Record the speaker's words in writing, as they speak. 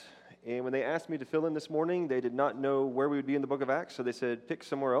And when they asked me to fill in this morning, they did not know where we would be in the book of Acts, so they said, pick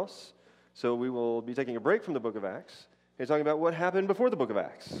somewhere else. So we will be taking a break from the book of Acts and talking about what happened before the book of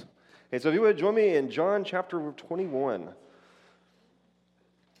Acts. And so if you would join me in John chapter 21.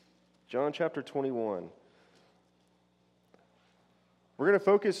 John chapter 21. We're going to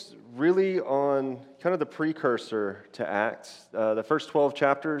focus really on kind of the precursor to Acts. The first 12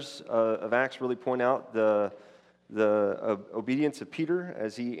 chapters of Acts really point out the obedience of Peter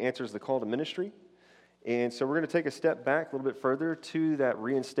as he answers the call to ministry. And so we're going to take a step back a little bit further to that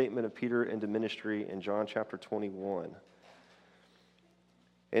reinstatement of Peter into ministry in John chapter 21.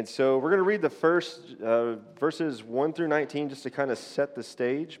 And so we're going to read the first verses 1 through 19 just to kind of set the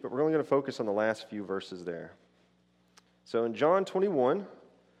stage, but we're only going to focus on the last few verses there. So in John 21,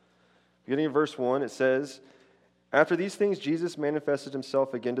 beginning of verse 1, it says, "After these things Jesus manifested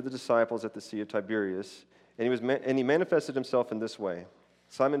himself again to the disciples at the Sea of Tiberias, and he manifested himself in this way.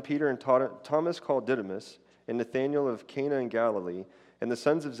 Simon Peter and Thomas called Didymus, and Nathanael of Cana in Galilee, and the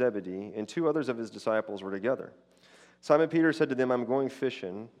sons of Zebedee, and 2 others of his disciples were together. Simon Peter said to them, 'I'm going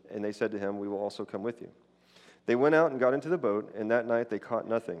fishing,' and they said to him, 'We will also come with you.' They went out and got into the boat, and that night they caught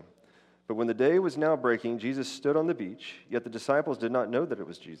nothing. But when the day was now breaking, Jesus stood on the beach, yet the disciples did not know that it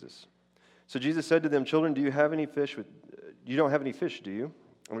was Jesus. So Jesus said to them, 'Children, do you have any fish? You don't have any fish, do you?'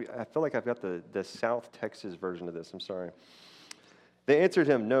 I feel like I've got the South Texas version of this. I'm sorry. They answered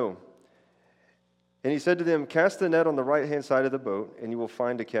him, 'No.' And he said to them, 'Cast the net on the right-hand side of the boat, and you will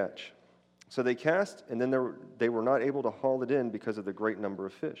find a catch.' So they cast, and then they were not able to haul it in because of the great number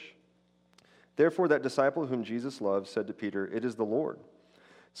of fish. Therefore that disciple whom Jesus loved said to Peter, 'It is the Lord.'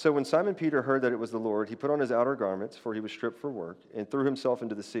 So when Simon Peter heard that it was the Lord, he put on his outer garments, for he was stripped for work, and threw himself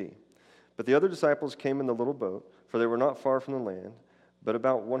into the sea. But the other disciples came in the little boat, for they were not far from the land, but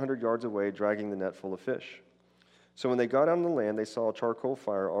about 100 yards away, dragging the net full of fish. So when they got out on the land, they saw a charcoal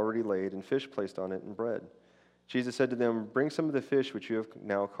fire already laid, and fish placed on it, and bread. Jesus said to them, 'Bring some of the fish which you have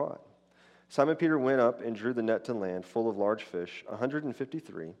now caught.' Simon Peter went up and drew the net to land, full of large fish,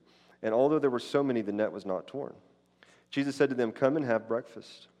 153, and although there were so many, the net was not torn. Jesus said to them, 'Come and have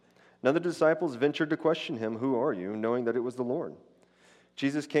breakfast.' None of the disciples ventured to question him, 'Who are you?' knowing that it was the Lord.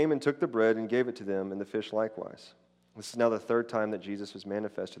 Jesus came and took the bread and gave it to them, and the fish likewise. This is now the 3rd time that Jesus was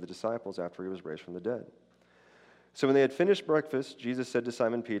manifest to the disciples after he was raised from the dead. So when they had finished breakfast, Jesus said to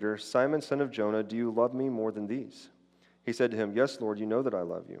Simon Peter, 'Simon, son of Jonah, do you love me more than these?' He said to him, 'Yes, Lord, you know that I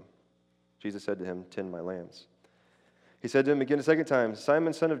love you.' Jesus said to him, 'Tend my lambs.' He said to him again a second time,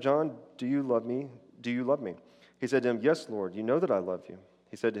 'Simon, son of John, do you love me? Do you love me?' He said to him, 'Yes, Lord, you know that I love you.'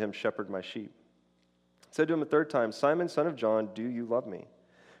 He said to him, 'Shepherd my sheep.' He said to him a third time, 'Simon, son of John, do you love me?'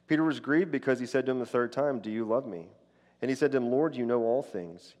 Peter was grieved because he said to him the third time, 'Do you love me?' And he said to him, 'Lord, you know all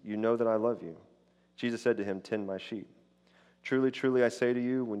things. You know that I love you.' Jesus said to him, 'Tend my sheep. Truly, truly, I say to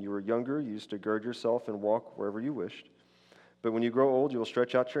you, when you were younger, you used to gird yourself and walk wherever you wished. But when you grow old, you will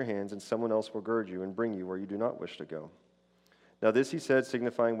stretch out your hands, and someone else will gird you and bring you where you do not wish to go.' Now this he said,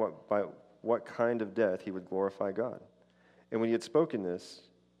 signifying by what kind of death he would glorify God. And when he had spoken this,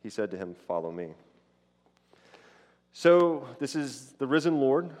 he said to him, 'Follow me.'" So this is the risen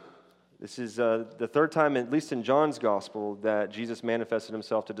Lord. This is the 3rd time, at least in John's gospel, that Jesus manifested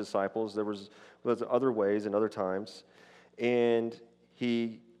himself to disciples. There was other ways and other times. And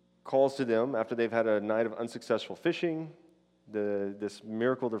he calls to them after they've had a night of unsuccessful fishing. This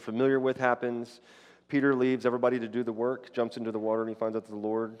miracle they're familiar with happens. Peter leaves everybody to do the work, jumps into the water, and he finds out that the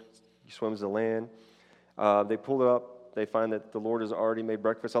Lord swims the land. They pull it up. They find that the Lord has already made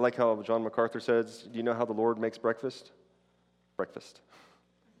breakfast. I like how John MacArthur says, "Do you know how the Lord makes breakfast?" Breakfast.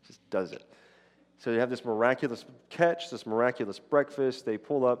 Just does it. So they have this miraculous catch, this miraculous breakfast. They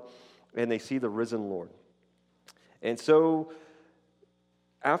pull up, and they see the risen Lord. And so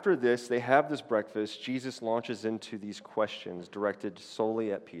after this, they have this breakfast. Jesus launches into these questions directed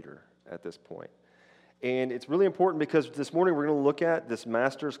solely at Peter at this point. And it's really important because this morning we're going to look at this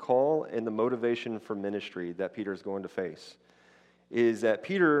master's call and the motivation for ministry that Peter is going to face. Is that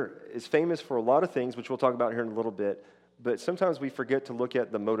Peter is famous for a lot of things, which we'll talk about here in a little bit, but sometimes we forget to look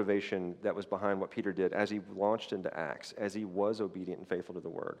at the motivation that was behind what Peter did as he launched into Acts, as he was obedient and faithful to the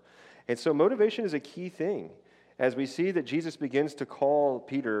word. And so motivation is a key thing. As we see that Jesus begins to call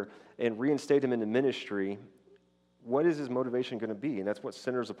Peter and reinstate him into ministry, what is his motivation going to be? And that's what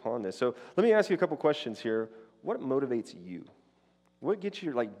centers upon this. So let me ask you a couple questions here. What motivates you? What gets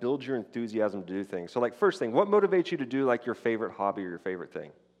you to build your enthusiasm to do things? So first thing, what motivates you to do your favorite hobby or your favorite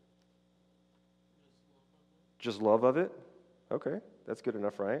thing? Just love of it? Okay, that's good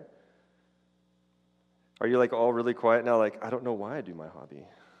enough, right? Are you all really quiet now, I don't know why I do my hobby?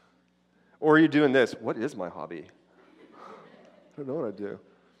 Or are you doing this? What is my hobby? I don't know what I do.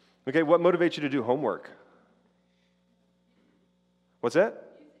 Okay, what motivates you to do homework? What's that?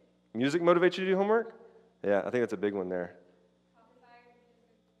 Music motivates you to do homework? Yeah, I think that's a big one there.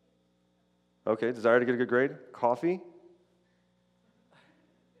 Okay, desire to get a good grade. Coffee?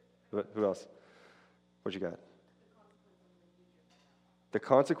 Who else? What you got? The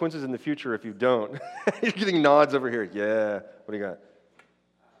consequences in the future if you don't. You're getting nods over here. Yeah. What do you got?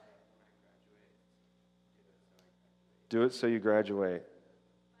 Do it so you graduate.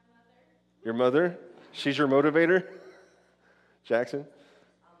 Your mother? She's your motivator? Jackson?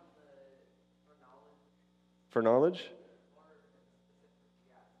 For knowledge?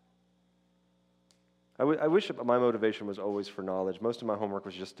 I wish my motivation was always for knowledge. Most of my homework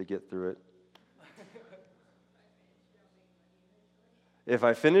was just to get through it. If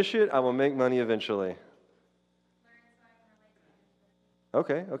I finish it, I will make money eventually.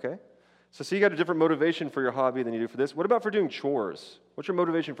 Okay. So see, you got a different motivation for your hobby than you do for this. What about for doing chores? What's your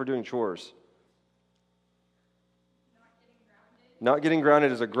motivation for doing chores? Not getting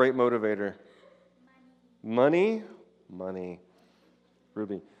grounded is a great motivator. Money?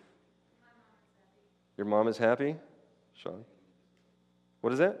 Ruby. Your mom is happy? Sean?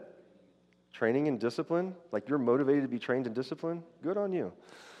 What is that? Training and discipline? Like you're motivated to be trained in discipline? Good on you.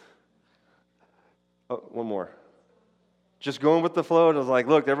 Oh, one more. Just going with the flow. And I was like,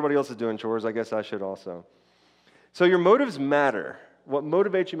 look, everybody else is doing chores. I guess I should also. So your motives matter. What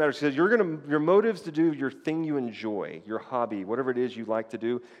motivates you matters. Because your motives to do your thing you enjoy, your hobby, whatever it is you like to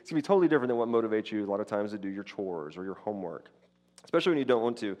do, it's going to be totally different than what motivates you a lot of times to do your chores or your homework, especially when you don't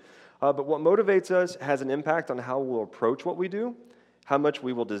want to. But what motivates us has an impact on how we'll approach what we do, how much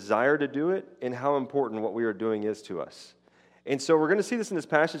we will desire to do it, and how important what we are doing is to us. And so we're going to see this in this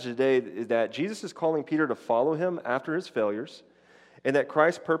passage today, is that Jesus is calling Peter to follow him after his failures, and that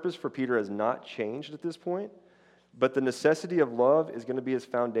Christ's purpose for Peter has not changed at this point, but the necessity of love is going to be his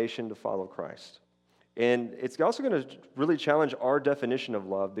foundation to follow Christ. And it's also going to really challenge our definition of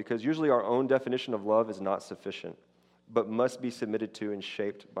love, because usually our own definition of love is not sufficient, but must be submitted to and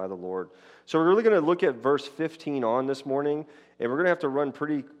shaped by the Lord. So we're really going to look at verse 15 on this morning, and we're going to have to run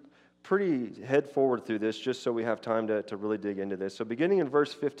pretty head forward through this just so we have time to really dig into this. So beginning in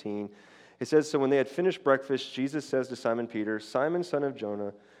verse 15, it says, "So when they had finished breakfast, Jesus says to Simon Peter, Simon, son of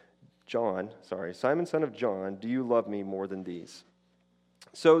John, do you love me more than these?"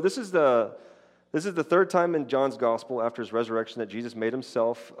 So this is the third time in John's gospel after his resurrection that Jesus made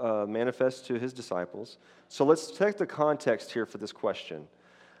himself manifest to his disciples. So let's take the context here for this question.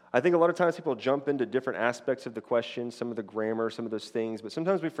 I think a lot of times people jump into different aspects of the question, some of the grammar, some of those things, but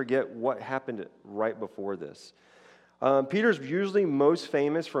sometimes we forget what happened right before this. Peter's usually most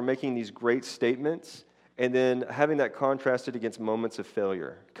famous for making these great statements and then having that contrasted against moments of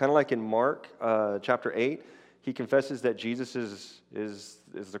failure. Kind of like in Mark chapter 8, he confesses that Jesus is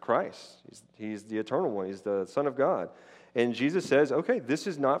the Christ. He's the eternal one. He's the Son of God. And Jesus says, okay, this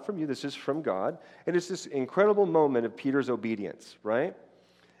is not from you. This is from God. And it's this incredible moment of Peter's obedience, right?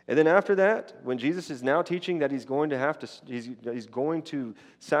 And then after that, when Jesus is now teaching that he's going to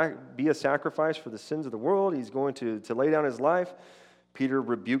be a sacrifice for the sins of the world, he's going to lay down his life, Peter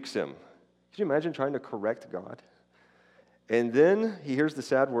rebukes him. Could you imagine trying to correct God? And then he hears the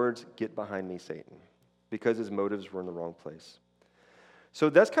sad words, "Get behind me, Satan," because his motives were in the wrong place. So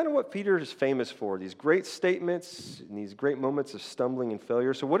that's kind of what Peter is famous for, these great statements and these great moments of stumbling and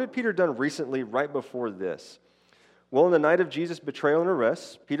failure. So what had Peter done recently right before this? Well, in the night of Jesus' betrayal and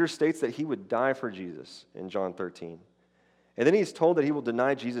arrest, Peter states that he would die for Jesus in John 13. And then he's told that he will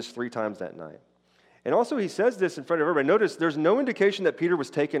deny Jesus 3 times that night. And also he says this in front of everybody. Notice there's no indication that Peter was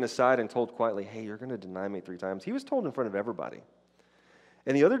taken aside and told quietly, "Hey, you're going to deny me 3 times." He was told in front of everybody.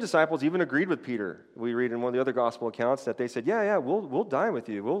 And the other disciples even agreed with Peter. We read in one of the other gospel accounts that they said, yeah, we'll die with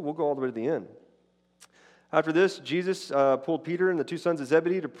you. We'll go all the way to the end. After this, Jesus pulled Peter and the 2 sons of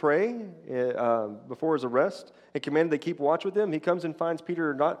Zebedee to pray before his arrest and commanded they keep watch with him. He comes and finds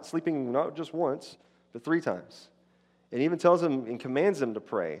Peter not sleeping not just once, but 3 times. And he even tells them and commands them to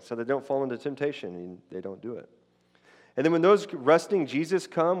pray so they don't fall into temptation, and they don't do it. And then when those resting Jesus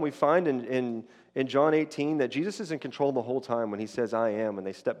come, we find in John 18 that Jesus is in control the whole time when he says, "I am," and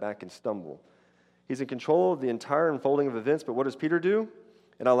they step back and stumble. He's in control of the entire unfolding of events, but what does Peter do?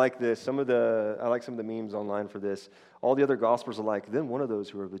 And I like this. I like some of the memes online for this. All the other Gospels are like, then one of those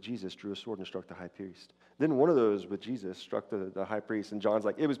who were with Jesus drew a sword and struck the high priest. Then one of those with Jesus struck the high priest. And John's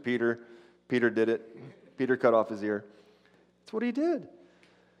like, it was Peter. Peter did it. Peter cut off his ear. That's what he did.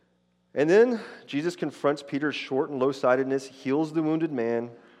 And then Jesus confronts Peter's short and low-sightedness, heals the wounded man,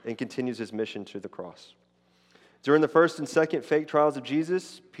 and continues his mission to the cross. During the first and second fake trials of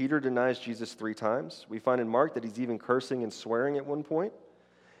Jesus, Peter denies Jesus 3 times. We find in Mark that he's even cursing and swearing at one point.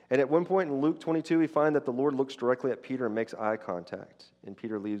 And at one point in Luke 22, we find that the Lord looks directly at Peter and makes eye contact, and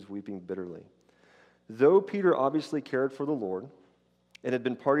Peter leaves weeping bitterly. Though Peter obviously cared for the Lord and had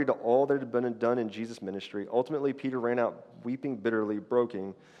been party to all that had been done in Jesus' ministry, ultimately Peter ran out weeping bitterly,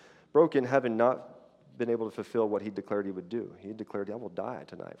 broken, having not been able to fulfill what he declared he would do. He had declared, I will die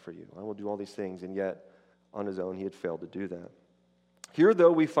tonight for you. I will do all these things, and yet on his own he had failed to do that. Here,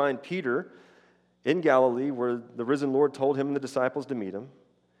 though, we find Peter in Galilee where the risen Lord told him and the disciples to meet him.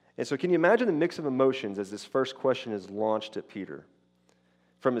 And so can you imagine the mix of emotions as this first question is launched at Peter?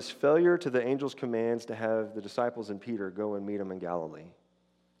 From his failure to the angel's commands to have the disciples and Peter go and meet him in Galilee.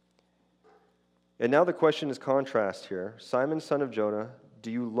 And now the question is contrast here. Simon, son of Jonah, do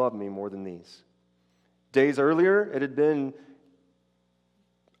you love me more than these? Days earlier, it had been,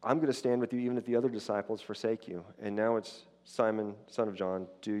 I'm going to stand with you even if the other disciples forsake you. And now it's, Simon, son of John,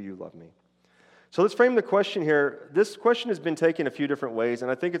 do you love me? So let's frame the question here. This question has been taken a few different ways, and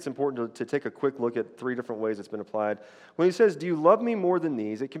I think it's important to take a quick look at 3 different ways it's been applied. When he says, do you love me more than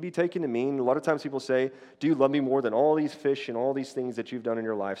these, it can be taken to mean, a lot of times people say, do you love me more than all these fish and all these things that you've done in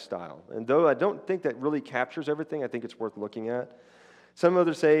your lifestyle? And though I don't think that really captures everything, I think it's worth looking at. Some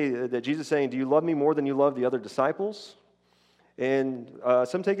others say that Jesus is saying, do you love me more than you love the other disciples? And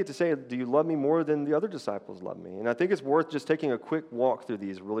some take it to say, do you love me more than the other disciples love me? And I think it's worth just taking a quick walk through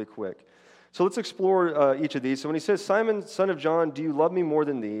these really quick. So let's explore each of these. So when he says, Simon, son of John, do you love me more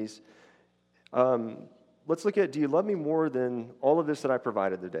than these? Let's look at, do you love me more than all of this that I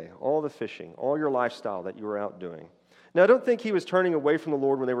provided today? All the fishing, all your lifestyle that you were out doing. Now, I don't think he was turning away from the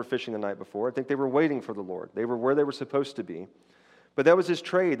Lord when they were fishing the night before. I think they were waiting for the Lord. They were where they were supposed to be. But that was his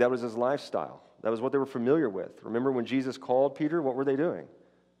trade. That was his lifestyle. That was what they were familiar with. Remember when Jesus called Peter, what were they doing?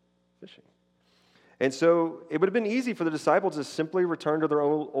 Fishing. And so it would have been easy for the disciples to simply return to their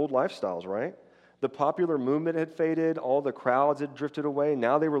old lifestyles, right? The popular movement had faded. All the crowds had drifted away.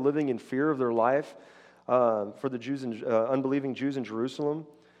 Now they were living in fear of their life for the Jews and unbelieving Jews in Jerusalem.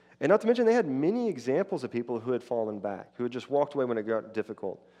 And not to mention, they had many examples of people who had fallen back, who had just walked away when it got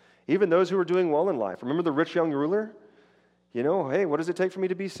difficult. Even those who were doing well in life. Remember the rich young ruler? You know, hey, what does it take for me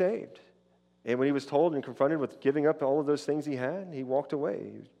to be saved? And when he was told and confronted with giving up all of those things he had, he walked away.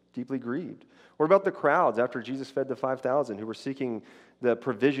 He was deeply grieved. What about the crowds after Jesus fed the 5,000 who were seeking the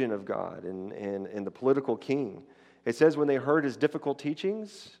provision of God and the political king? It says when they heard his difficult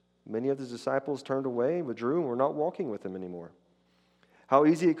teachings, many of his disciples turned away, withdrew, and were not walking with him anymore. How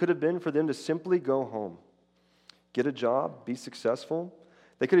easy it could have been for them to simply go home, get a job, be successful.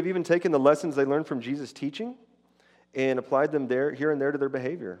 They could have even taken the lessons they learned from Jesus' teaching and applied them here and there to their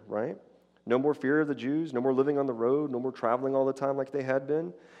behavior, right? No more fear of the Jews, no more living on the road, no more traveling all the time like they had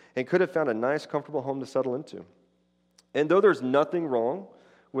been, and could have found a nice, comfortable home to settle into. And though there's nothing wrong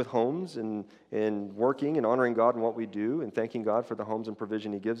with homes and working and honoring God in what we do and thanking God for the homes and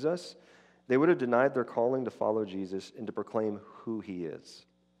provision he gives us, they would have denied their calling to follow Jesus and to proclaim who he is,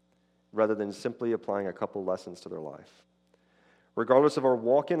 rather than simply applying a couple lessons to their life. Regardless of our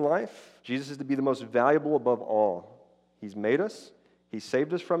walk in life, Jesus is to be the most valuable above all. He's made us. He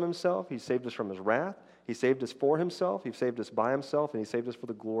saved us from himself. He saved us from his wrath. He saved us for himself. He saved us by himself. And he saved us for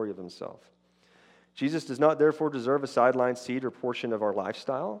the glory of himself. Jesus does not therefore deserve a sideline seat or portion of our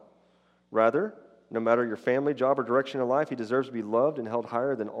lifestyle. Rather, no matter your family, job, or direction in life, he deserves to be loved and held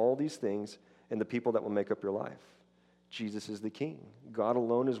higher than all these things and the people that will make up your life. Jesus is the King. God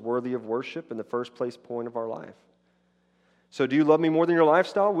alone is worthy of worship and the first place point of our life. So do you love me more than your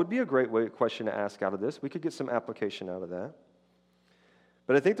lifestyle? Would be a great question to ask out of this. We could get some application out of that.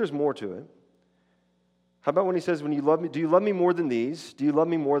 But I think there's more to it. How about when he says, when you love me, do you love me more than these? Do you love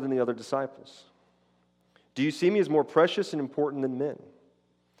me more than the other disciples? Do you see me as more precious and important than men?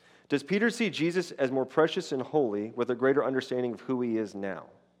 Does Peter see Jesus as more precious and holy with a greater understanding of who he is now?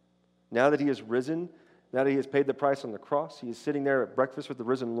 Now that he has risen, now that he has paid the price on the cross, he is sitting there at breakfast with the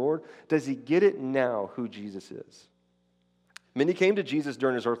risen Lord. Does he get it now who Jesus is? Many came to Jesus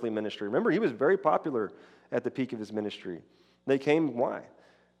during his earthly ministry. Remember, he was very popular at the peak of his ministry. They came, why?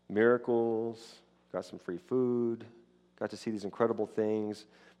 Miracles, got some free food, got to see these incredible things.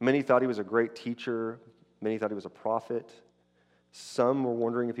 Many thought he was a great teacher. Many thought he was a prophet. Some were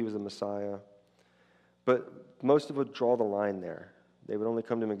wondering if he was the Messiah. But most of them would draw the line there. They would only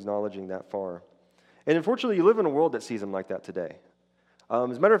come to him acknowledging that far. And unfortunately, you live in a world that sees him like that today.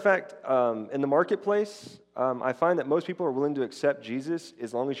 As a matter of fact, in the marketplace, I find that most people are willing to accept Jesus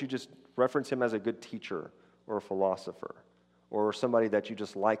as long as you just reference him as a good teacher or a philosopher or somebody that you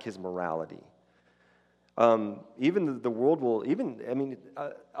just like his morality. Even the world will,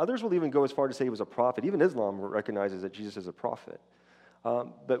 others will even go as far to say he was a prophet. Even Islam recognizes that Jesus is a prophet.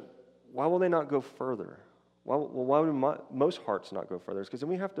 But why will they not go further? Why would most hearts not go further? It's because then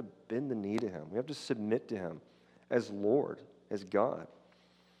we have to bend the knee to him. We have to submit to him as Lord, as God.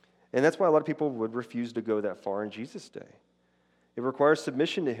 And that's why a lot of people would refuse to go that far in Jesus' day. It requires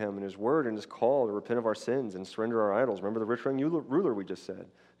submission to him and his word and his call to repent of our sins and surrender our idols. Remember the rich young ruler we just said?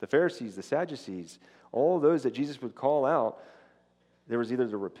 The Pharisees, the Sadducees, all of those that Jesus would call out, there was either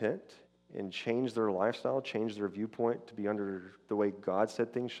to repent and change their lifestyle, change their viewpoint to be under the way God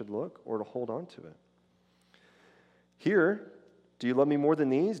said things should look, or to hold on to it. Here, do you love me more than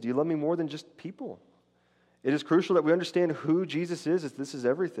these? Do you love me more than just people? It is crucial that we understand who Jesus is, as this is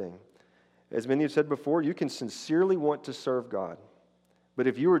everything. As many have said before, you can sincerely want to serve God. But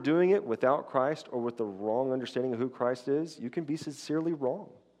if you are doing it without Christ or with the wrong understanding of who Christ is, you can be sincerely wrong.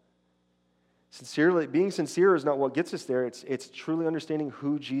 Being sincere is not what gets us there. It's truly understanding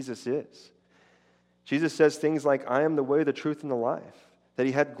who Jesus is. Jesus says things like, I am the way, the truth, and the life. That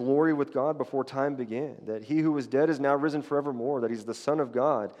he had glory with God before time began. That he who was dead is now risen forevermore. That he's the Son of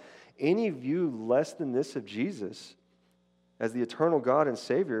God. Any view less than this of Jesus as the eternal God and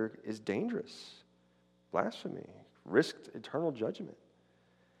Savior is dangerous. Blasphemy. Risked eternal judgment.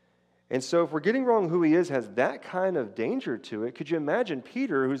 And so if we're getting wrong who he is has that kind of danger to it, could you imagine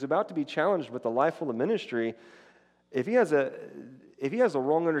Peter, who's about to be challenged with a life full of ministry, if he has a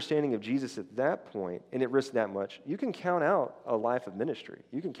wrong understanding of Jesus at that point, and it risks that much, you can count out a life of ministry.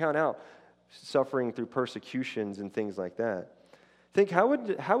 You can count out suffering through persecutions and things like that. Think, how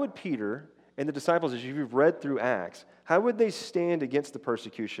would Peter and the disciples, as you've read through Acts, how would they stand against the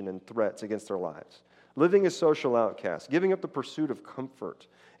persecution and threats against their lives? Living as social outcasts, giving up the pursuit of comfort,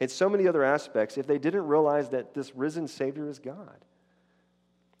 and so many other aspects if they didn't realize that this risen Savior is God,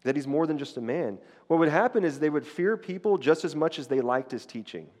 that he's more than just a man. What would happen is they would fear people just as much as they liked his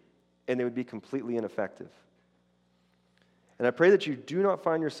teaching, and they would be completely ineffective. And I pray that you do not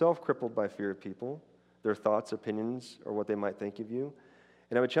find yourself crippled by fear of people, their thoughts, opinions, or what they might think of you.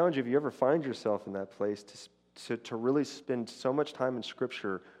 And I would challenge you, if you ever find yourself in that place, to really spend so much time in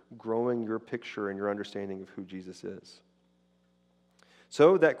Scripture growing your picture and your understanding of who Jesus is.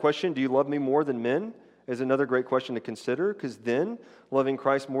 So that question, do you love me more than men, is another great question to consider, because then, loving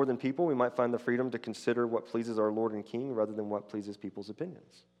Christ more than people, we might find the freedom to consider what pleases our Lord and King rather than what pleases people's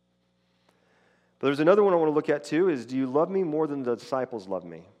opinions. But there's another one I want to look at too, is do you love me more than the disciples love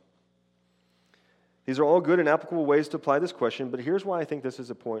me? These are all good and applicable ways to apply this question, but here's why I think this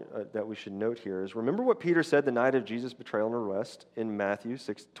is a point that we should note here, is remember what Peter said the night of Jesus' betrayal and arrest in Matthew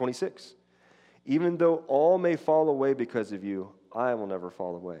 6:26. Even though all may fall away because of you, I will never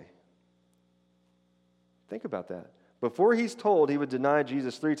fall away. Think about that. Before he's told he would deny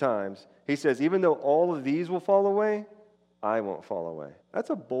Jesus 3 times, he says, even though all of these will fall away, I won't fall away.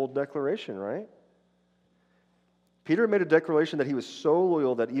 That's a bold declaration, right? Peter made a declaration that he was so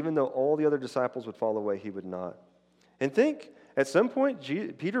loyal that even though all the other disciples would fall away, he would not. And think, at some point,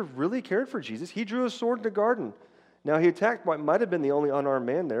 Peter really cared for Jesus. He drew a sword in the garden. Now, he attacked what might have been the only unarmed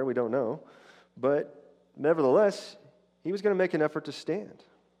man there. We don't know. But nevertheless, he was going to make an effort to stand.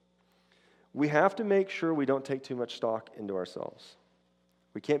 We have to make sure we don't take too much stock into ourselves.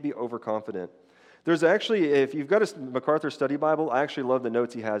 We can't be overconfident. There's actually, if you've got a MacArthur Study Bible, I actually love the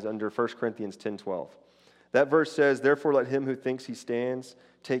notes he has under 1 Corinthians 10:12. That verse says, therefore let him who thinks he stands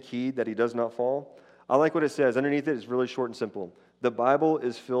take heed that he does not fall. I like what it says. Underneath it is really short and simple. The Bible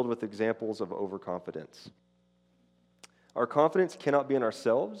is filled with examples of overconfidence. Our confidence cannot be in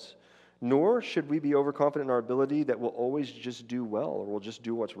ourselves, nor should we be overconfident in our ability that we'll always just do well or we'll just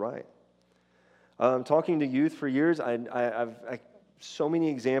do what's right. Talking to youth for years, I've so many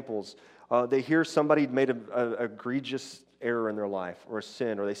examples. They hear somebody made an egregious error in their life or a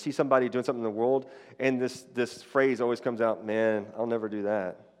sin, or they see somebody doing something in the world, and this phrase always comes out, man, I'll never do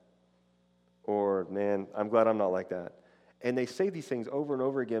that. Or, man, I'm glad I'm not like that. And they say these things over and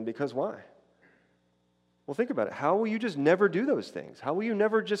over again because why? Well, think about it. How will you just never do those things? How will you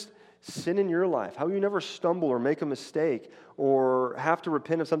never just sin in your life? How will you never stumble or make a mistake or have to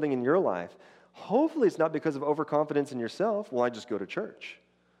repent of something in your life? Hopefully it's not because of overconfidence in yourself. Well, I just go to church.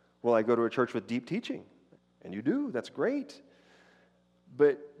 Well, I go to a church with deep teaching. And you do. That's great.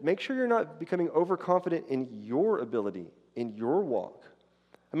 But make sure you're not becoming overconfident in your ability, in your walk.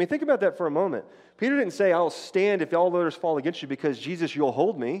 I mean, think about that for a moment. Peter didn't say, I'll stand if all others fall against you because, Jesus, you'll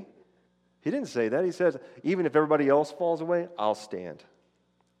hold me. He didn't say that. He says, even if everybody else falls away, I'll stand.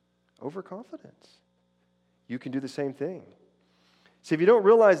 Overconfidence. You can do the same thing. See, if you don't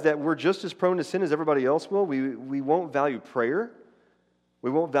realize that we're just as prone to sin as everybody else will, we won't value prayer. We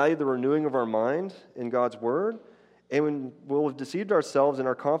won't value the renewing of our mind in God's Word, and we'll have deceived ourselves in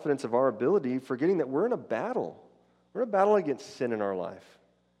our confidence of our ability, forgetting that we're in a battle. We're in a battle against sin in our life.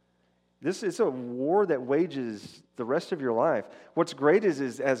 This is a war that wages the rest of your life. What's great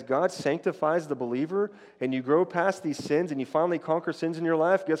is as God sanctifies the believer and you grow past these sins and you finally conquer sins in your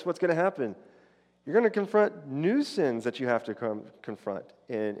life, guess what's going to happen? You're going to confront new sins that you have to confront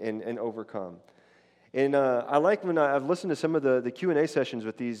and overcome. And I like when I've listened to some of the Q&A sessions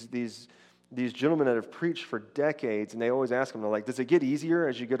with these gentlemen that have preached for decades, and they always ask them, they're like, does it get easier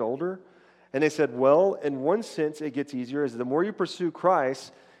as you get older? And they said, well, in one sense it gets easier, as the more you pursue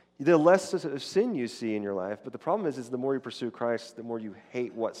Christ, the less of sin you see in your life. But the problem is the more you pursue Christ, the more you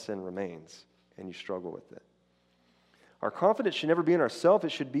hate what sin remains, and you struggle with it. Our confidence should never be in ourselves.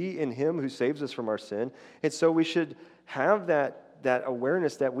 It should be in Him who saves us from our sin. And so we should have that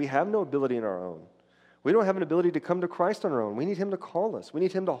awareness that we have no ability in our own. We don't have an ability to come to Christ on our own. We need Him to call us. We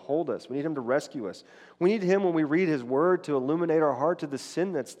need Him to hold us. We need Him to rescue us. We need Him when we read His Word to illuminate our heart to the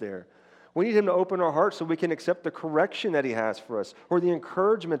sin that's there. We need Him to open our hearts so we can accept the correction that He has for us or the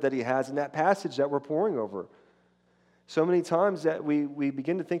encouragement that He has in that passage that we're poring over. So many times that we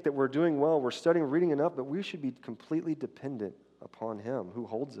begin to think that we're doing well, we're studying, reading enough, but we should be completely dependent upon Him who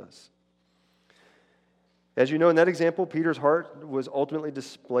holds us. As you know, in that example, Peter's heart was ultimately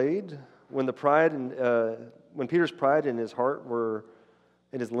displayed when Peter's pride and his heart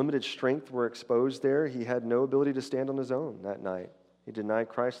and his limited strength were exposed there. He had no ability to stand on his own that night. He denied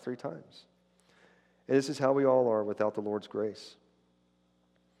Christ 3 times. And this is how we all are without the Lord's grace.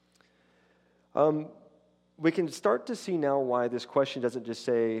 We can start to see now why this question doesn't just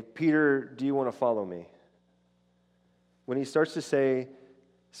say, Peter, do you want to follow me? When he starts to say,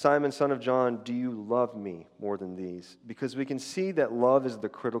 Simon, son of John, do you love me more than these? Because we can see that love is the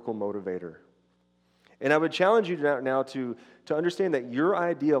critical motivator. And I would challenge you now to understand that your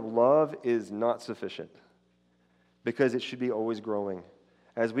idea of love is not sufficient, because it should be always growing.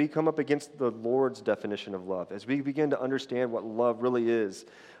 As we come up against the Lord's definition of love, as we begin to understand what love really is.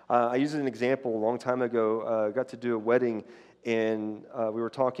 I used an example a long time ago. I got to do a wedding, and we were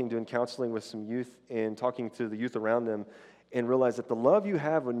doing counseling with some youth and talking to the youth around them, and realized that the love you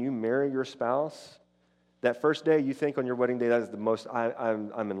have when you marry your spouse, that first day you think on your wedding day, that is the most,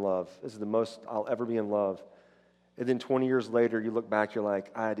 I'm in love. This is the most I'll ever be in love. And then 20 years later, you look back, you're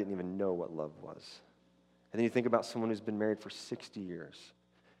like, I didn't even know what love was. And then you think about someone who's been married for 60 years.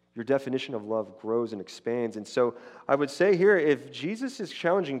 Your definition of love grows and expands. And so I would say here, if Jesus is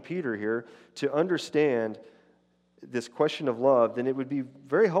challenging Peter here to understand this question of love, then it would be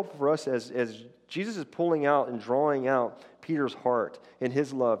very helpful for us as Jesus is pulling out and drawing out Peter's heart and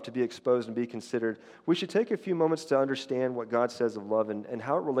his love to be exposed and be considered. We should take a few moments to understand what God says of love and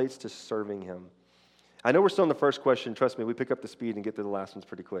how it relates to serving Him. I know we're still in the first question. Trust me, we pick up the speed and get to the last ones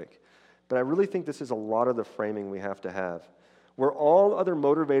pretty quick. But I really think this is a lot of the framing we have to have. Where all other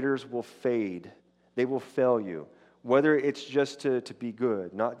motivators will fade, they will fail you. Whether it's just to be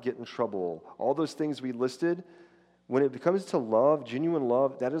good, not get in trouble, all those things we listed, when it comes to love, genuine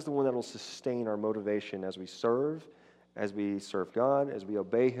love, that is the one that will sustain our motivation as we serve God, as we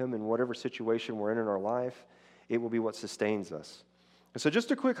obey Him in whatever situation we're in our life. It will be what sustains us. And so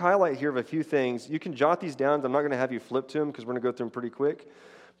just a quick highlight here of a few things. You can jot these down. I'm not going to have you flip to them because we're going to go through them pretty quick.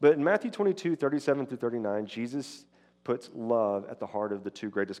 But in Matthew 22, 37 through 39, Jesus puts love at the heart of the 2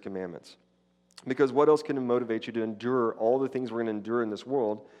 greatest commandments. Because what else can motivate you to endure all the things we're going to endure in this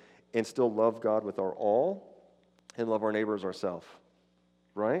world and still love God with our all and love our neighbor as ourselves,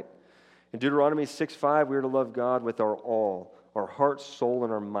 right? In Deuteronomy 6:5, we are to love God with our all, our heart, soul,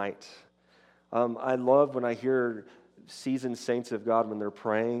 and our might. I love when I hear seasoned saints of God when they're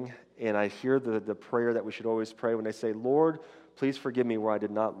praying, and I hear the prayer that we should always pray when they say, Lord, please forgive me where I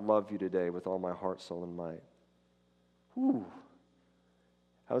did not love you today with all my heart, soul, and might. Whew.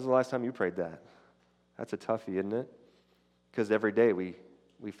 How was the last time you prayed that? That's a toughie, isn't it? Because every day we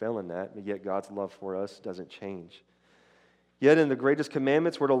fail in that, but yet God's love for us doesn't change. Yet in the greatest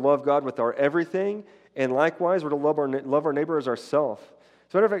commandments, we're to love God with our everything, and likewise, we're to love our neighbor as ourselves.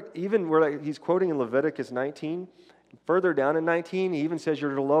 As a matter of fact, even he's quoting in Leviticus 19, further down in 19, he even says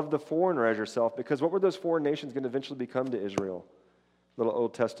you're to love the foreigner as yourself, because what were those foreign nations going to eventually become to Israel? Little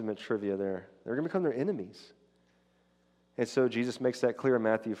Old Testament trivia there. They're going to become their enemies. And so Jesus makes that clear in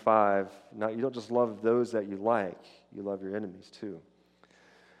Matthew 5. Now, you don't just love those that you like, you love your enemies too.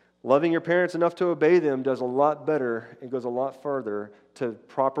 Loving your parents enough to obey them does a lot better and goes a lot further to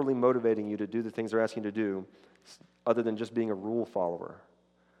properly motivating you to do the things they're asking you to do, other than just being a rule follower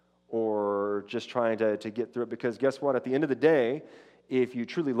or just trying to get through it. Because guess what? At the end of the day, if you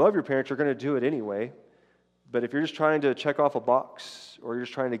truly love your parents, you're going to do it anyway. But if you're just trying to check off a box or you're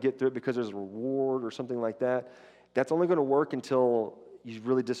just trying to get through it because there's a reward or something like that, that's only going to work until you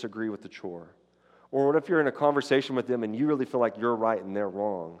really disagree with the chore. Or what if you're in a conversation with them and you really feel like you're right and they're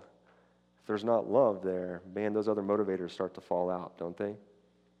wrong? If there's not love there, man, those other motivators start to fall out, don't they?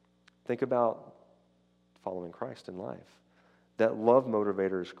 Think about following Christ in life. That love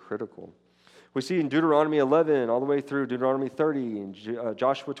motivator is critical. We see in Deuteronomy 11 all the way through Deuteronomy 30 and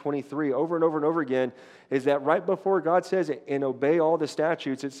Joshua 23 over and over and over again is that right before God says, and obey all the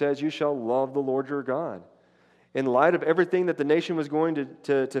statutes, it says, you shall love the Lord your God. In light of everything that the nation was going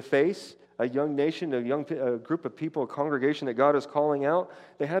to face, a young nation, a group of people, a congregation that God is calling out,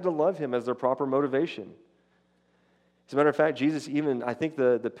 they had to love him as their proper motivation. As a matter of fact, Jesus even, I think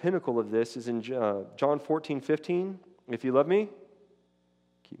the pinnacle of this is in John 14:15. If you love me,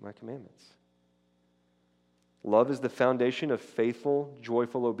 keep my commandments. Love is the foundation of faithful,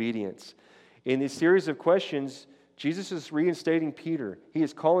 joyful obedience. In this series of questions, Jesus is reinstating Peter. He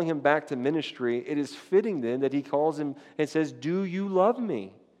is calling him back to ministry. It is fitting then that he calls him and says, do you love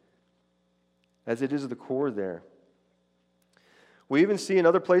me? As it is the core there. We even see in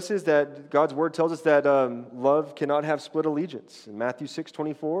other places that God's word tells us that love cannot have split allegiance. In Matthew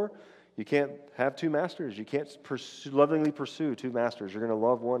 6:24, you can't have two masters. You can't lovingly pursue two masters. You're going to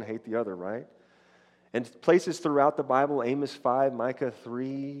love one, hate the other, right? And places throughout the Bible, Amos 5, Micah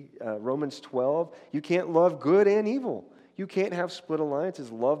 3, Romans 12, you can't love good and evil. You can't have split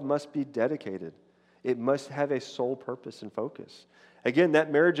alliances. Love must be dedicated. It must have a sole purpose and focus. Again, that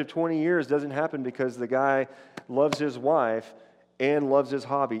marriage of 20 years doesn't happen because the guy loves his wife and loves his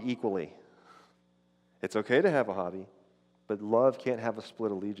hobby equally. It's okay to have a hobby, but love can't have a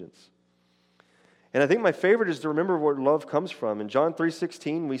split allegiance. And I think my favorite is to remember where love comes from. In John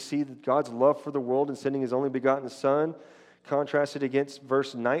 3:16, we see that God's love for the world in sending his only begotten Son, contrasted against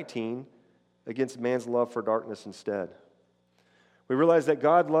verse 19, against man's love for darkness instead. We realize that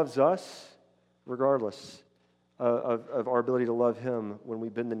God loves us regardless of our ability to love him when we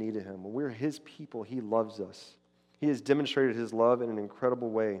bend the knee to him. When we're his people, he loves us. He has demonstrated his love in an incredible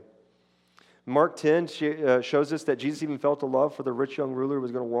way. Mark 10 shows us that Jesus even felt a love for the rich young ruler who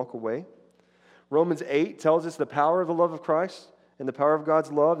was going to walk away. Romans 8 tells us the power of the love of Christ and the power of God's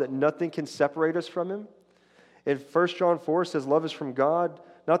love, that nothing can separate us from him. And 1 John 4 says love is from God,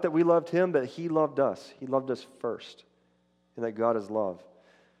 not that we loved him, but he loved us. He loved us first, and that God is love.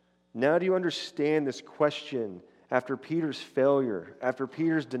 Now do you understand this question after Peter's failure, after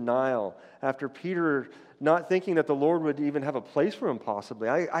Peter's denial, after Peter not thinking that the Lord would even have a place for him possibly?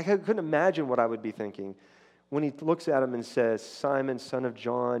 I couldn't imagine what I would be thinking when he looks at him and says, Simon, son of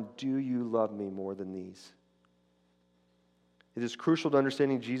John, do you love me more than these? It is crucial to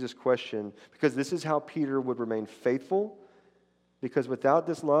understanding Jesus' question because this is how Peter would remain faithful, because without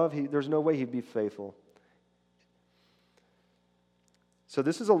this love, there's no way he'd be faithful. So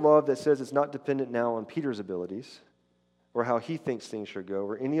this is a love that says it's not dependent now on Peter's abilities or how he thinks things should go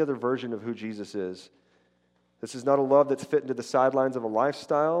or any other version of who Jesus is. This is not a love that's fit into the sidelines of a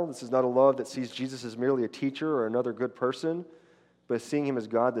lifestyle. This is not a love that sees Jesus as merely a teacher or another good person, but seeing him as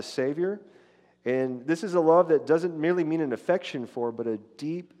God the Savior. And this is a love that doesn't merely mean an affection for, but a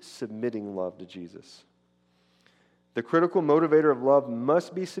deep submitting love to Jesus. The critical motivator of love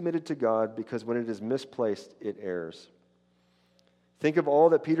must be submitted to God because when it is misplaced, it errs. Think of all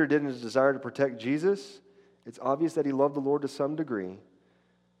that Peter did in his desire to protect Jesus. It's obvious that he loved the Lord to some degree.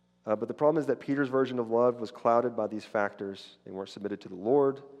 But the problem is that Peter's version of love was clouded by these factors. They weren't submitted to the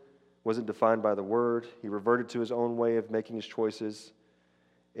Lord, wasn't defined by the Word. He reverted to his own way of making his choices.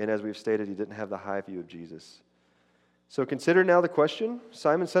 And as we've stated, he didn't have the high view of Jesus. So consider now the question,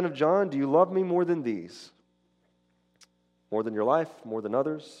 Simon, son of John, do you love me more than these? More than your life, more than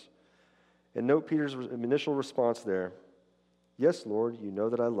others? And note Peter's initial response there. Yes, Lord, you know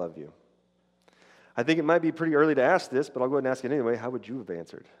that I love you. I think it might be pretty early to ask this, but I'll go ahead and ask it anyway. How would you have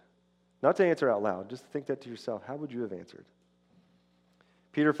answered? Not to answer out loud, just think that to yourself. How would you have answered?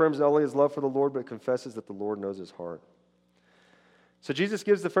 Peter affirms not only his love for the Lord, but confesses that the Lord knows his heart. So Jesus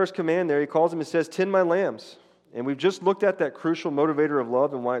gives the first command there. He calls him and says, tend my lambs. And we've just looked at that crucial motivator of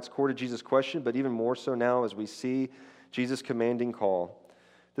love and why it's core to Jesus' question, but even more so now as we see Jesus' commanding call.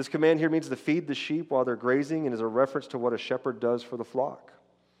 This command here means to feed the sheep while they're grazing and is a reference to what a shepherd does for the flock.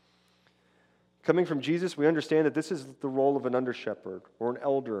 Coming from Jesus, we understand that this is the role of an under-shepherd or an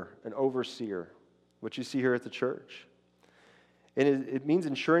elder, an overseer, which you see here at the church. And it means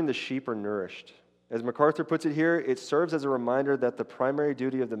ensuring the sheep are nourished. As MacArthur puts it here, it serves as a reminder that the primary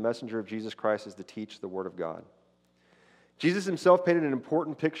duty of the messenger of Jesus Christ is to teach the Word of God. Jesus himself painted an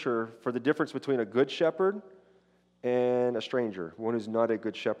important picture for the difference between a good shepherd and a stranger, one who's not a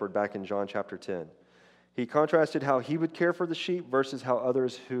good shepherd, back in John chapter 10. He contrasted how he would care for the sheep versus how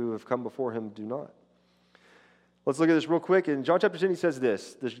others who have come before him do not. Let's look at this real quick. In John chapter 10, he says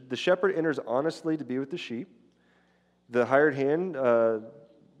this, the shepherd enters honestly to be with the sheep. The hired hand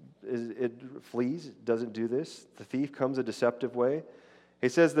it flees, it doesn't do this. The thief comes a deceptive way. He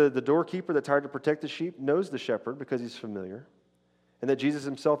says the doorkeeper that tried to protect the sheep knows the shepherd because he's familiar, and that Jesus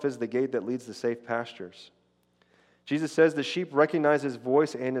himself is the gate that leads to safe pastures. Jesus says the sheep recognize his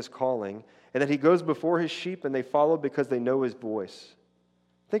voice and his calling, and that he goes before his sheep and they follow because they know his voice.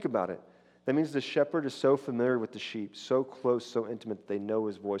 Think about it. That means the shepherd is so familiar with the sheep, so close, so intimate, that they know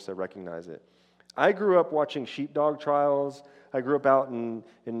his voice, they recognize it. I grew up watching sheepdog trials. I grew up out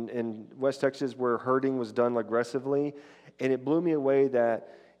in West Texas where herding was done aggressively, and it blew me away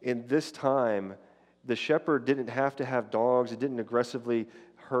that in this time, the shepherd didn't have to have dogs. It didn't aggressively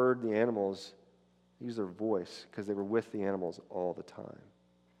herd the animals. He used their voice because they were with the animals all the time.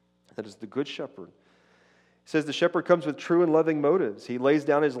 That is the good shepherd. He says the shepherd comes with true and loving motives. He lays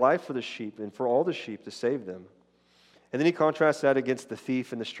down his life for the sheep and for all the sheep to save them. And then he contrasts that against the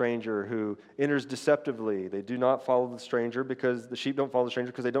thief and the stranger who enters deceptively. They do not follow the stranger because the sheep don't follow the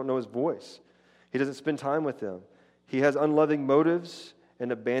stranger because they don't know his voice. He doesn't spend time with them. He has unloving motives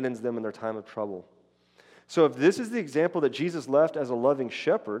and abandons them in their time of trouble. So if this is the example that Jesus left as a loving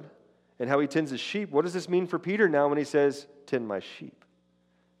shepherd and how he tends his sheep, what does this mean for Peter now when he says, "Tend my sheep"?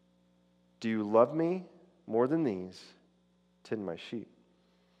 Do you love me more than these? Tend my sheep.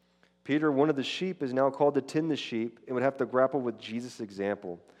 Peter, one of the sheep, is now called to tend the sheep and would have to grapple with Jesus'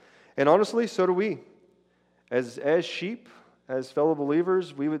 example. And honestly, so do we. As sheep, as fellow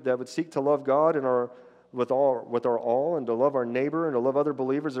believers, that would seek to love God with our all, and to love our neighbor and to love other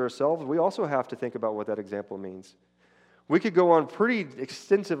believers ourselves, we also have to think about what that example means. We could go on pretty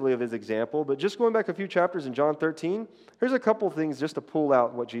extensively of his example, but just going back a few chapters in John 13, here's a couple things just to pull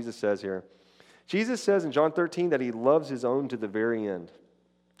out what Jesus says here. Jesus says in John 13 that he loves his own to the very end,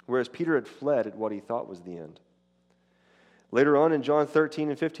 whereas Peter had fled at what he thought was the end. Later on in John 13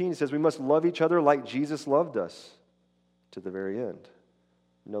 and 15, he says we must love each other like Jesus loved us to the very end.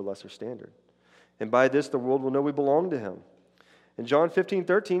 No lesser standard. And by this the world will know we belong to him. And John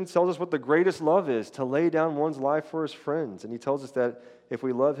 15:13 tells us what the greatest love is, to lay down one's life for his friends. And he tells us that if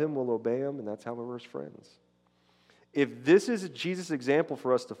we love him, we'll obey him, and that's how we're his friends. If this is Jesus' example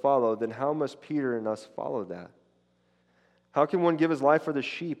for us to follow, then how must Peter and us follow that? How can one give his life for the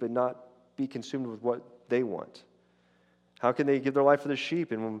sheep and not be consumed with what they want? How can they give their life for the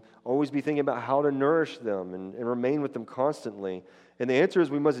sheep and always be thinking about how to nourish them and remain with them constantly? And the answer is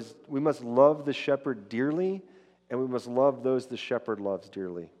we must love the shepherd dearly, and we must love those the shepherd loves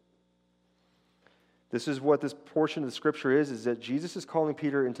dearly. This is what this portion of the scripture is that Jesus is calling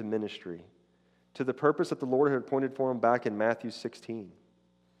Peter into ministry to the purpose that the Lord had appointed for him back in Matthew 16.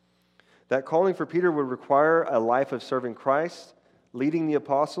 That calling for Peter would require a life of serving Christ, leading the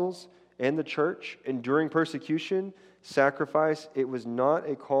apostles and the church, enduring persecution, sacrifice. It was not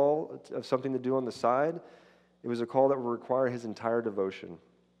a call of something to do on the side. It was a call that would require his entire devotion.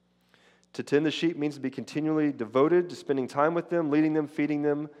 To tend the sheep means to be continually devoted to spending time with them, leading them, feeding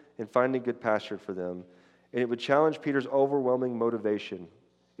them, and finding good pasture for them. And it would challenge Peter's overwhelming motivation.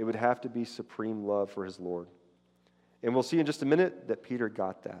 It would have to be supreme love for his Lord. And we'll see in just a minute that Peter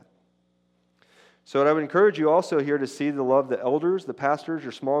got that. So I would encourage you also here to see the love the elders, the pastors,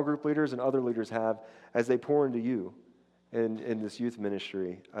 your small group leaders, and other leaders have as they pour into you in this youth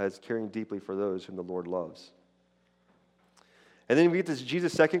ministry, as caring deeply for those whom the Lord loves. And then we get to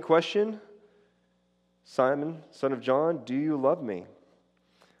Jesus' second question. Simon, son of John, do you love me?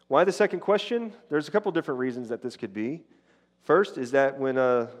 Why the second question? There's a couple different reasons that this could be. First is that when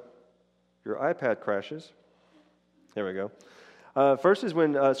your iPad crashes, there we go. First is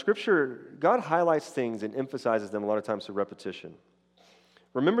when Scripture, God highlights things and emphasizes them a lot of times through repetition.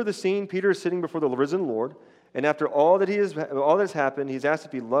 Remember the scene, Peter is sitting before the risen Lord, and after all that has happened, he's asked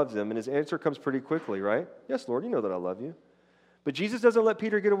if he loves him, and his answer comes pretty quickly, right? Yes, Lord, you know that I love you. But Jesus doesn't let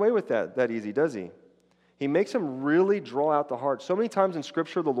Peter get away with that easy, does he? He makes him really draw out the heart. So many times in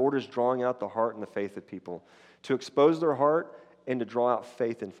Scripture, the Lord is drawing out the heart and the faith of people to expose their heart and to draw out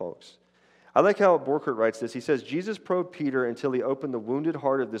faith in folks. I like how Borkert writes this. He says, Jesus probed Peter until he opened the wounded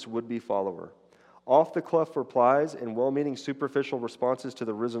heart of this would-be follower. Off-the-cuff replies and well-meaning superficial responses to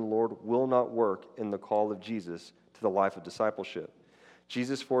the risen Lord will not work in the call of Jesus to the life of discipleship.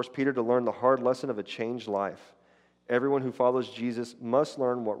 Jesus forced Peter to learn the hard lesson of a changed life. Everyone who follows Jesus must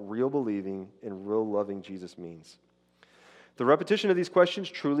learn what real believing and real loving Jesus means. The repetition of these questions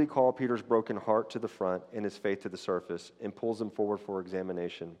truly call Peter's broken heart to the front and his faith to the surface and pulls him forward for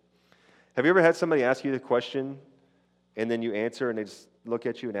examination. Have you ever had somebody ask you the question and then you answer and they just look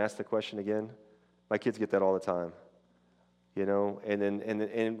at you and ask the question again? My kids get that all the time, you know.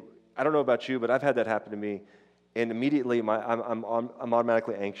 And I don't know about you, but I've had that happen to me, and immediately I'm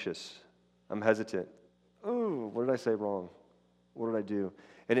automatically anxious. I'm hesitant. Oh, what did I say wrong? What did I do?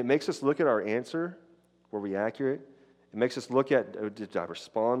 And it makes us look at our answer. Were we accurate? It makes us look at, did I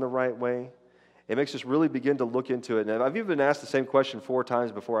respond the right way? It makes us really begin to look into it. And I've even been asked the same question 4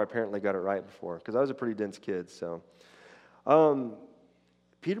 times before I apparently got it right before, because I was a pretty dense kid. So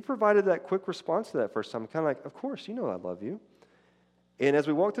Peter provided that quick response to that first time, kind of like, of course, you know I love you. And as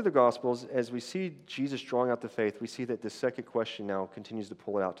we walk through the Gospels, as we see Jesus drawing out the faith, we see that this second question now continues to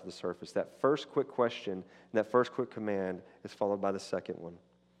pull it out to the surface. That first quick question and that first quick command is followed by the second one.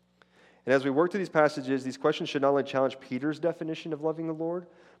 And as we work through these passages, these questions should not only challenge Peter's definition of loving the Lord,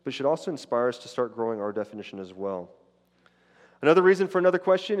 but should also inspire us to start growing our definition as well. Another reason for another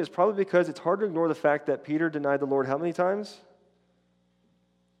question is probably because it's hard to ignore the fact that Peter denied the Lord how many times?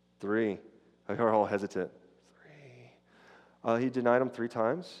 3. You're all hesitant. 3. He denied him 3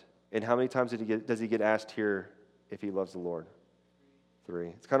 times. And how many times does he get asked here if he loves the Lord? 3.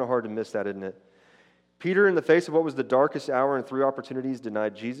 It's kind of hard to miss that, isn't it? Peter, in the face of what was the darkest hour and 3 opportunities,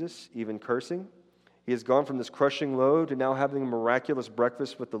 denied Jesus, even cursing. He has gone from this crushing load to now having a miraculous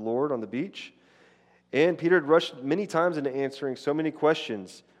breakfast with the Lord on the beach. And Peter had rushed many times into answering so many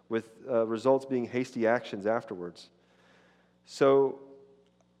questions, with results being hasty actions afterwards. So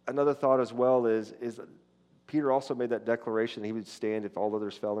another thought as well is Peter also made that declaration he would stand if all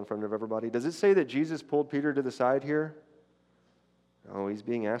others fell in front of everybody. Does it say that Jesus pulled Peter to the side here? No, he's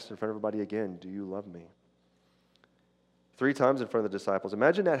being asked in front of everybody again, do you love me? 3 times in front of the disciples.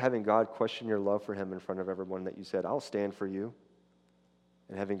 Imagine that, having God question your love for him in front of everyone, that you said, I'll stand for you.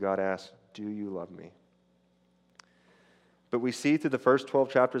 And having God ask, do you love me? But we see through the first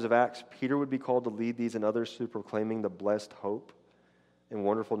 12 chapters of Acts, Peter would be called to lead these and others through proclaiming the blessed hope and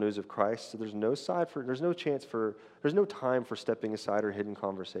wonderful news of Christ. So there's no time for stepping aside or hidden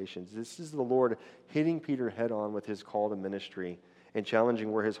conversations. This is the Lord hitting Peter head on with his call to ministry and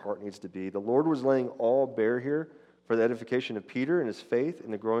challenging where his heart needs to be. The Lord was laying all bare here for the edification of Peter and his faith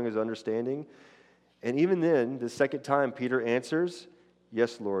and the growing of his understanding. And even then, the second time, Peter answers,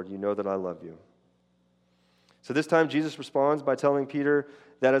 yes, Lord, you know that I love you. So this time, Jesus responds by telling Peter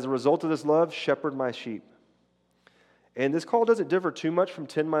that as a result of this love, shepherd my sheep. And this call doesn't differ too much from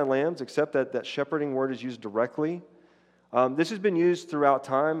tend my lambs, except that that shepherding word is used directly. This has been used throughout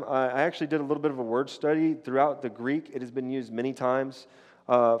time. I actually did a little bit of a word study. Throughout the Greek, it has been used many times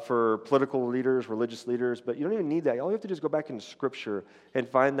for political leaders, religious leaders, but you don't even need that. All you have to do is go back into Scripture and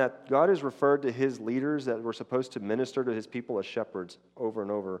find that God has referred to his leaders that were supposed to minister to his people as shepherds over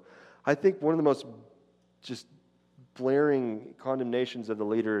and over. I think one of the most just blaring condemnations of the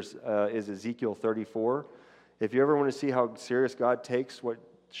leaders is Ezekiel 34. If you ever want to see how serious God takes what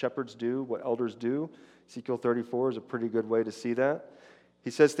shepherds do, what elders do, Ezekiel 34 is a pretty good way to see that. He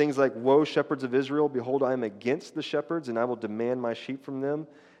says things like, woe, shepherds of Israel, behold, I am against the shepherds, and I will demand my sheep from them.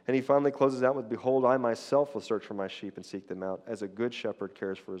 And he finally closes out with, behold, I myself will search for my sheep and seek them out, as a good shepherd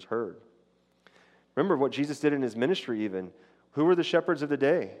cares for his herd. Remember what Jesus did in his ministry even. Who were the shepherds of the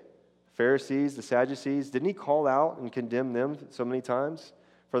day? Pharisees, the Sadducees. Didn't he call out and condemn them so many times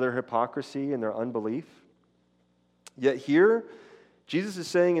for their hypocrisy and their unbelief? Yet here, Jesus is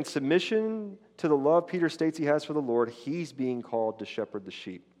saying in submission to the love Peter states he has for the Lord, he's being called to shepherd the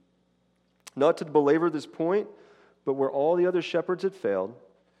sheep. Not to belabor this point, but where all the other shepherds had failed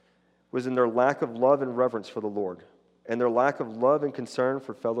was in their lack of love and reverence for the Lord and their lack of love and concern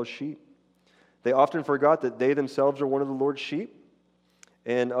for fellow sheep. They often forgot that they themselves are one of the Lord's sheep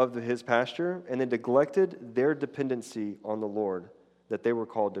and of his pasture, and they neglected their dependency on the Lord that they were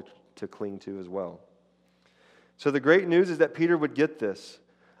called to cling to as well. So the great news is that Peter would get this.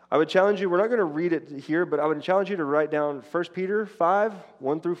 I would challenge you, we're not going to read it here, but I would challenge you to write down 1 Peter 5,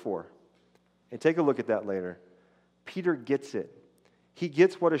 1 through 4, and take a look at that later. Peter gets it. He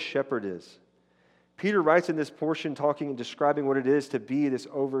gets what a shepherd is. Peter writes in this portion talking and describing what it is to be this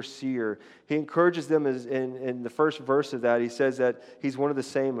overseer. He encourages them in the first verse of that. He says that he's one of the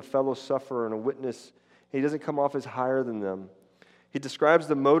same, a fellow sufferer and a witness. He doesn't come off as higher than them. He describes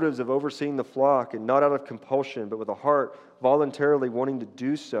the motives of overseeing the flock, and not out of compulsion, but with a heart voluntarily wanting to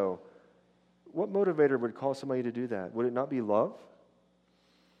do so. What motivator would cause somebody to do that? Would it not be love?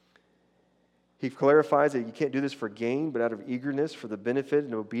 He clarifies that you can't do this for gain, but out of eagerness for the benefit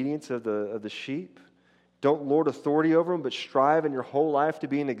and obedience of the sheep. Don't lord authority over them, but strive in your whole life to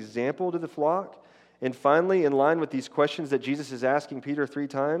be an example to the flock. And finally, in line with these questions that Jesus is asking Peter 3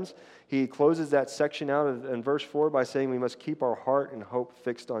 times, he closes that section out in verse 4 by saying we must keep our heart and hope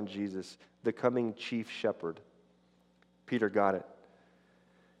fixed on Jesus, the coming chief shepherd. Peter got it.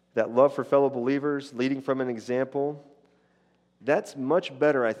 That love for fellow believers, leading from an example, that's much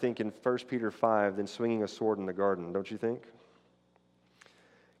better, I think, in 1 Peter 5 than swinging a sword in the garden, don't you think?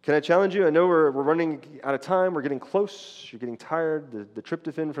 Can I challenge you? I know we're running out of time. We're getting close. You're getting tired. The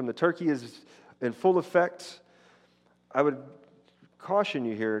tryptophan from the turkey is in full effect. I would caution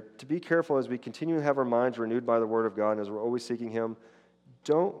you here to be careful as we continue to have our minds renewed by the Word of God and as we're always seeking Him.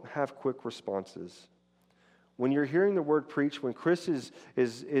 Don't have quick responses. When you're hearing the Word preached, when Chris is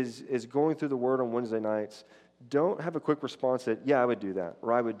going through the Word on Wednesday nights, don't have a quick response that, yeah, I would do that,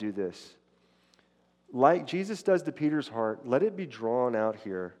 or I would do this. Like Jesus does to Peter's heart, let it be drawn out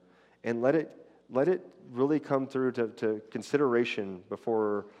here, and let it really come through to consideration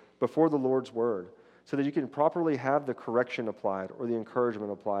before the Lord's Word, so that you can properly have the correction applied or the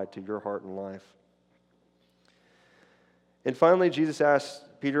encouragement applied to your heart and life. And finally, Jesus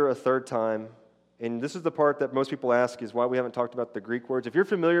asked Peter a third time, and this is the part that most people ask is why we haven't talked about the Greek words. If you're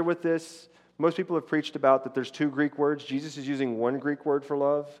familiar with this, most people have preached about that there's two Greek words. Jesus is using one Greek word for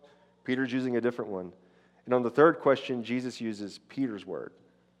love. Peter's using a different one. And on the third question, Jesus uses Peter's word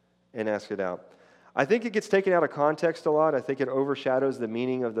and asks it out. I think it gets taken out of context a lot. I think it overshadows the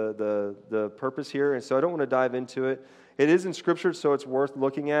meaning of the purpose here, and so I don't want to dive into it. It is in Scripture, so it's worth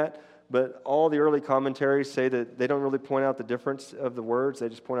looking at, but all the early commentaries say that they don't really point out the difference of the words. They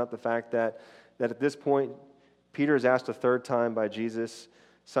just point out the fact that at this point, Peter is asked a third time by Jesus,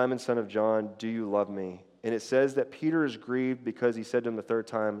 Simon, son of John, do you love me? And it says that Peter is grieved because he said to him the third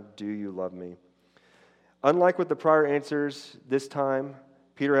time, do you love me? Unlike with the prior answers, this time,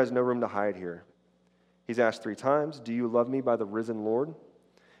 Peter has no room to hide here. He's asked 3 times, do you love me by the risen Lord?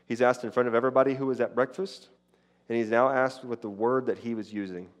 He's asked in front of everybody who was at breakfast, and he's now asked with the word that he was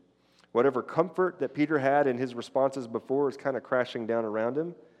using. Whatever comfort that Peter had in his responses before is kind of crashing down around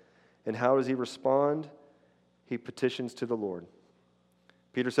him. And how does he respond? He petitions to the Lord.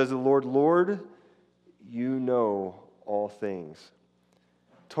 Peter says to the Lord, Lord, you know all things.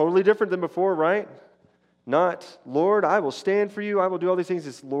 Totally different than before, right? Not, Lord, I will stand for you, I will do all these things.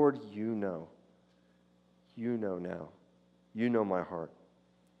 It's, Lord, you know. You know now. You know my heart.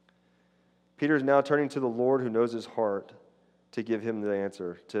 Peter is now turning to the Lord who knows his heart to give him the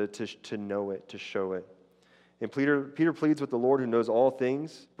answer, to know it, to show it. And Peter pleads with the Lord who knows all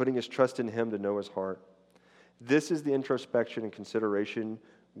things, putting his trust in him to know his heart. This is the introspection and consideration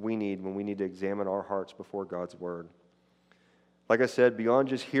we need when we need to examine our hearts before God's Word. Like I said, beyond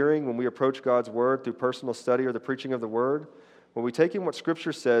just hearing, when we approach God's Word through personal study or the preaching of the Word, when we take in what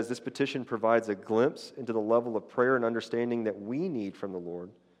Scripture says, this petition provides a glimpse into the level of prayer and understanding that we need from the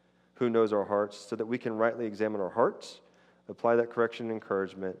Lord, who knows our hearts, so that we can rightly examine our hearts, apply that correction and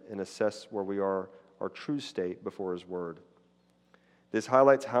encouragement, and assess where we are, our true state before His Word. This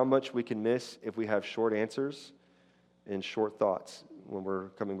highlights how much we can miss if we have short answers and short thoughts when we're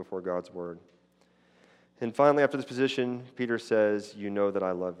coming before God's Word. And finally, after this position, Peter says, you know that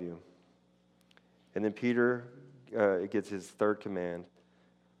I love you. And then Peter gets his third command,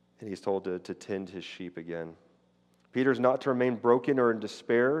 and he's told to tend his sheep again. Peter's not to remain broken or in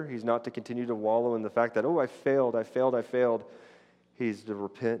despair. He's not to continue to wallow in the fact that, I failed. He's to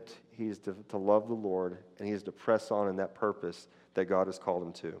repent. He's to love the Lord, and he's to press on in that purpose that God has called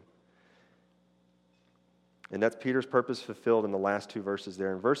him to. And that's Peter's purpose fulfilled in the last 2 verses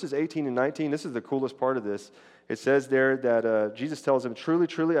there. In verses 18 and 19, this is the coolest part of this. It says there that Jesus tells him, truly,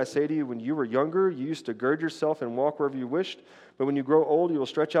 truly, I say to you, when you were younger, you used to gird yourself and walk wherever you wished. But when you grow old, you will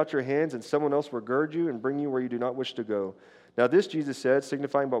stretch out your hands, and someone else will gird you and bring you where you do not wish to go. Now this, Jesus said,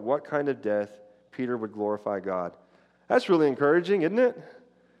 signifying by what kind of death Peter would glorify God. That's really encouraging, isn't it?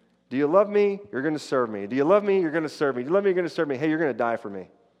 Do you love me? You're going to serve me. Do you love me? You're going to serve me. Do you love me? You're going to serve me. Hey, you're going to die for me.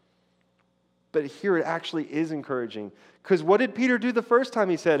 But here it actually is encouraging. Because what did Peter do the first time?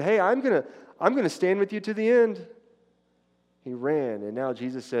 He said, hey, I'm going to stand with you to the end. He ran, and now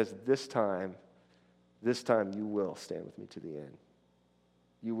Jesus says, this time you will stand with me to the end.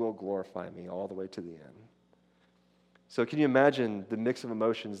 You will glorify me all the way to the end. So can you imagine the mix of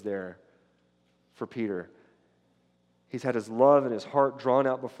emotions there for Peter? He's had his love and his heart drawn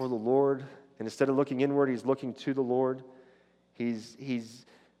out before the Lord, and instead of looking inward, he's looking to the Lord. He's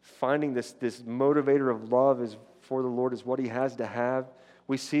finding this motivator of love is for the Lord is what he has to have.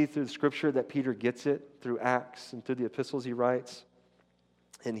 We see through the Scripture that Peter gets it through Acts and through the epistles he writes.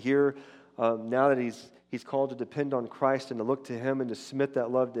 And here, now that he's called to depend on Christ and to look to Him and to submit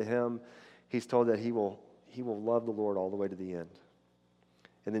that love to Him, he's told that he will love the Lord all the way to the end.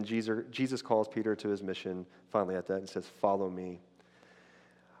 And then Jesus calls Peter to his mission finally at that and says, follow me.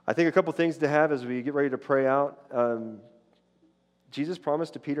 I think a couple things to have as we get ready to pray out. Jesus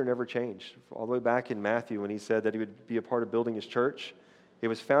promised to Peter never changed. All the way back in Matthew when he said that he would be a part of building his church, it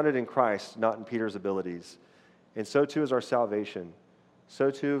was founded in Christ, not in Peter's abilities. And so too is our salvation. So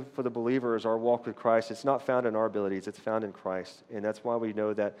too, for the believers, our walk with Christ, it's not found in our abilities, it's found in Christ. And that's why we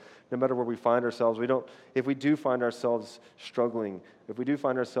know that no matter where we find ourselves, if we do find ourselves struggling, if we do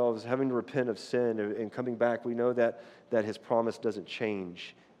find ourselves having to repent of sin and coming back, we know that his promise doesn't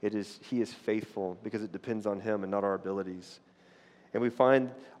change. He is faithful because it depends on him and not our abilities. And we find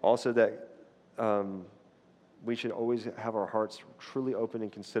also that we should always have our hearts truly open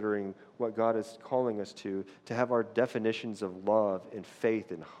in considering what God is calling us to have our definitions of love and faith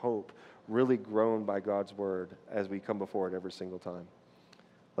and hope really grown by God's word as we come before it every single time.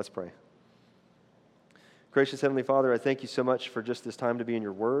 Let's pray. Gracious Heavenly Father, I thank you so much for just this time to be in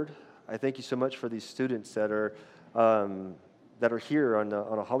your word. I thank you so much for these students that are here on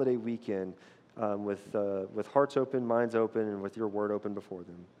a holiday weekend with hearts open, minds open, and with your word open before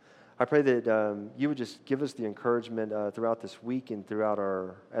them. I pray that you would just give us the encouragement throughout this week and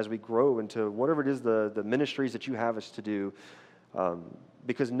as we grow into whatever it is, the ministries that you have us to do,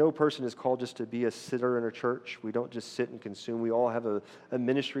 because no person is called just to be a sitter in a church. We don't just sit and consume. We all have a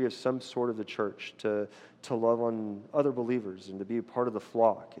ministry of some sort of the church to love on other believers and to be a part of the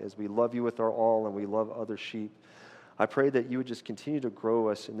flock as we love you with our all and we love other sheep. I pray that you would just continue to grow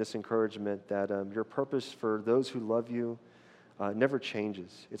us in this encouragement that your purpose for those who love you never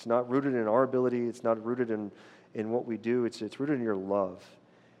changes. It's not rooted in our ability. It's not rooted in what we do. It's rooted in your love.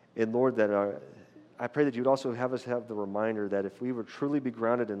 And Lord, that I pray that you would also have us have the reminder that if we would truly be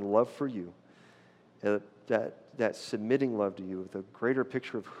grounded in love for you, that submitting love to you with a greater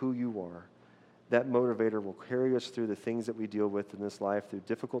picture of who you are, that motivator will carry us through the things that we deal with in this life, through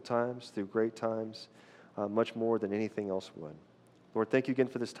difficult times, through great times, much more than anything else would. Lord, thank you again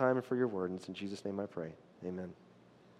for this time and for your word. And it's in Jesus' name I pray. Amen.